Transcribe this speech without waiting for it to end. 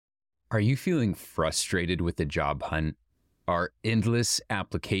Are you feeling frustrated with the job hunt? Are endless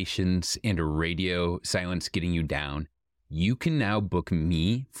applications and radio silence getting you down? You can now book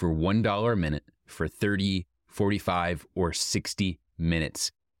me for $1 a minute for 30, 45, or 60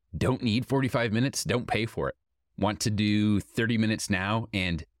 minutes. Don't need 45 minutes? Don't pay for it. Want to do 30 minutes now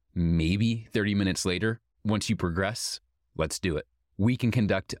and maybe 30 minutes later? Once you progress, let's do it. We can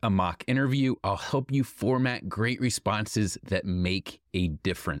conduct a mock interview. I'll help you format great responses that make a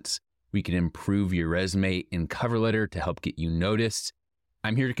difference. We can improve your resume and cover letter to help get you noticed.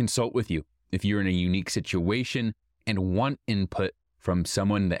 I'm here to consult with you. If you're in a unique situation and want input from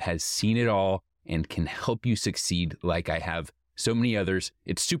someone that has seen it all and can help you succeed like I have so many others,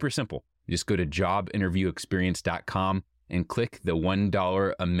 it's super simple. Just go to jobinterviewexperience.com and click the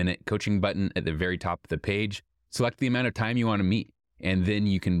 $1 a minute coaching button at the very top of the page. Select the amount of time you want to meet, and then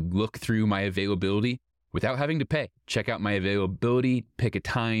you can look through my availability without having to pay. Check out my availability, pick a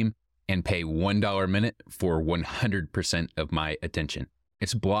time, and pay $1 a minute for 100% of my attention.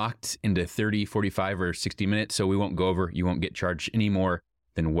 It's blocked into 30, 45, or 60 minutes, so we won't go over. You won't get charged any more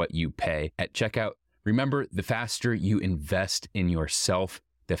than what you pay at checkout. Remember, the faster you invest in yourself,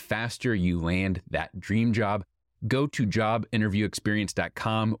 the faster you land that dream job. Go to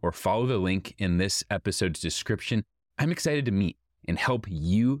jobinterviewexperience.com or follow the link in this episode's description. I'm excited to meet and help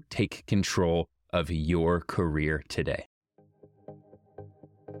you take control of your career today.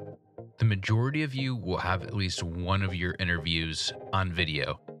 The majority of you will have at least one of your interviews on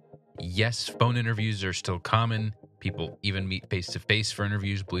video. Yes, phone interviews are still common. People even meet face-to-face for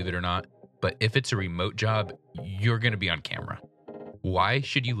interviews, believe it or not. But if it's a remote job, you're going to be on camera. Why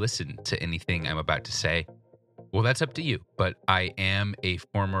should you listen to anything I'm about to say? Well, that's up to you. But I am a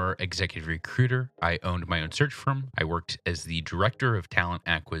former executive recruiter. I owned my own search firm. I worked as the director of talent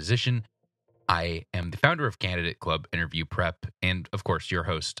acquisition. I am the founder of Candidate Club Interview Prep, and of course, your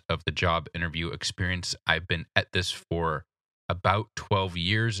host of the Job Interview Experience. I've been at this for about 12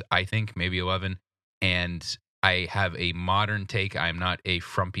 years, I think, maybe 11, and I have a modern take. I'm not a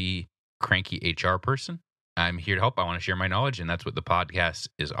frumpy, cranky HR person. I'm here to help. I want to share my knowledge, and that's what the podcast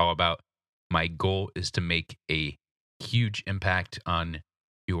is all about. My goal is to make a huge impact on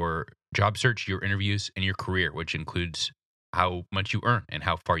your job search, your interviews, and your career, which includes how much you earn and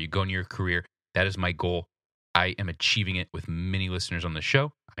how far you go in your career. That is my goal. I am achieving it with many listeners on the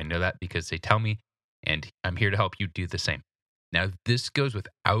show. I know that because they tell me, and I'm here to help you do the same. Now, this goes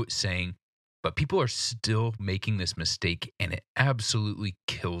without saying, but people are still making this mistake, and it absolutely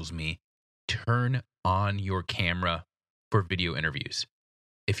kills me. Turn on your camera for video interviews.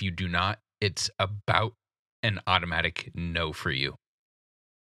 If you do not, it's about an automatic no for you.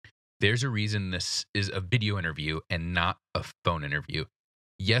 There's a reason this is a video interview and not a phone interview.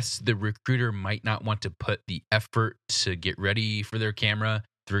 Yes, the recruiter might not want to put the effort to get ready for their camera.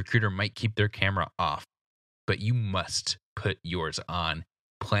 The recruiter might keep their camera off, but you must put yours on.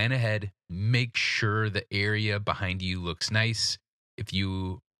 Plan ahead. Make sure the area behind you looks nice. If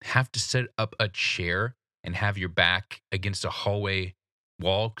you have to set up a chair and have your back against a hallway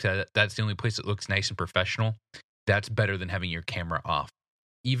wall, that's the only place that looks nice and professional, that's better than having your camera off.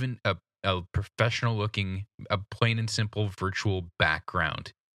 Even a professional looking, a plain and simple virtual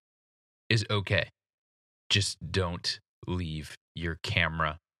background is okay. Just don't leave your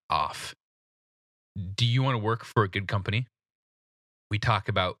camera off. Do you want to work for a good company? We talk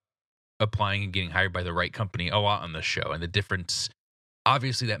about applying and getting hired by the right company a lot on this show, and the difference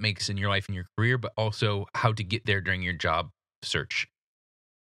obviously that makes in your life and your career, but also how to get there during your job search.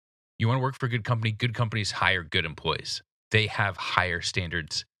 You want to work for a good company? Good companies hire good employees. They have higher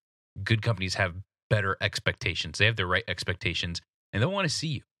standards. Good companies have better expectations. They have the right expectations, and they'll want to see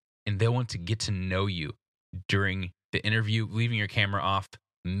you, and they'll want to get to know you during the interview. Leaving your camera off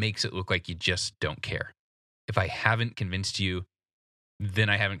makes it look like you just don't care. If I haven't convinced you, then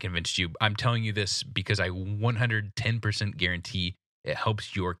I haven't convinced you. I'm telling you this because I 110% guarantee it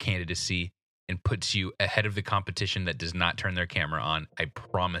helps your candidacy and puts you ahead of the competition that does not turn their camera on. I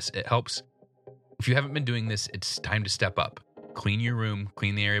promise it helps. If you haven't been doing this, it's time to step up. Clean your room,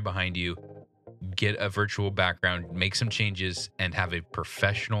 clean the area behind you, get a virtual background, make some changes, and have a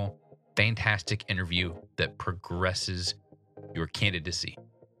professional, fantastic interview that progresses your candidacy.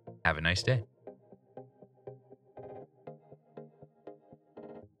 Have a nice day.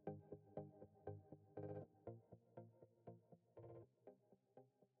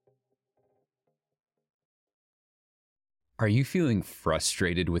 Are you feeling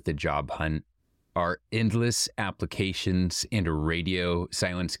frustrated with the job hunt? Are endless applications and radio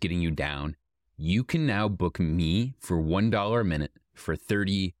silence getting you down? You can now book me for $1 a minute for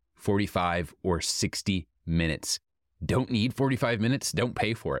 30, 45, or 60 minutes. Don't need 45 minutes? Don't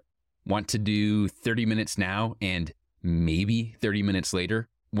pay for it. Want to do 30 minutes now and maybe 30 minutes later?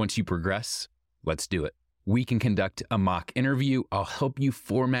 Once you progress, let's do it. We can conduct a mock interview. I'll help you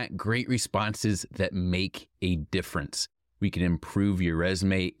format great responses that make a difference. We can improve your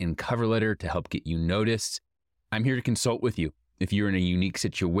resume and cover letter to help get you noticed. I'm here to consult with you. If you're in a unique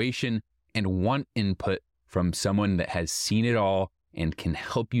situation and want input from someone that has seen it all and can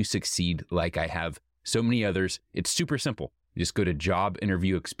help you succeed like I have so many others, it's super simple. Just go to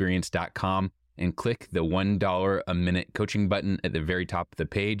jobinterviewexperience.com and click the $1 a minute coaching button at the very top of the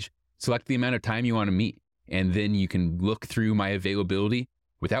page. Select the amount of time you want to meet, and then you can look through my availability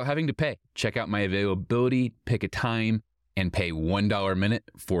without having to pay. Check out my availability, pick a time, and pay $1 a minute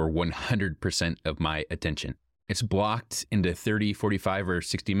for 100% of my attention. It's blocked into 30, 45, or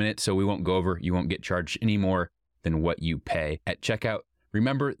 60 minutes, so we won't go over. You won't get charged any more than what you pay at checkout.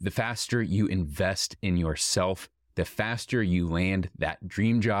 Remember, the faster you invest in yourself, the faster you land that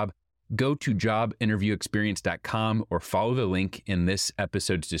dream job. Go to jobinterviewexperience.com or follow the link in this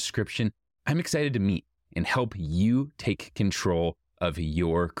episode's description. I'm excited to meet and help you take control of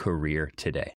your career today.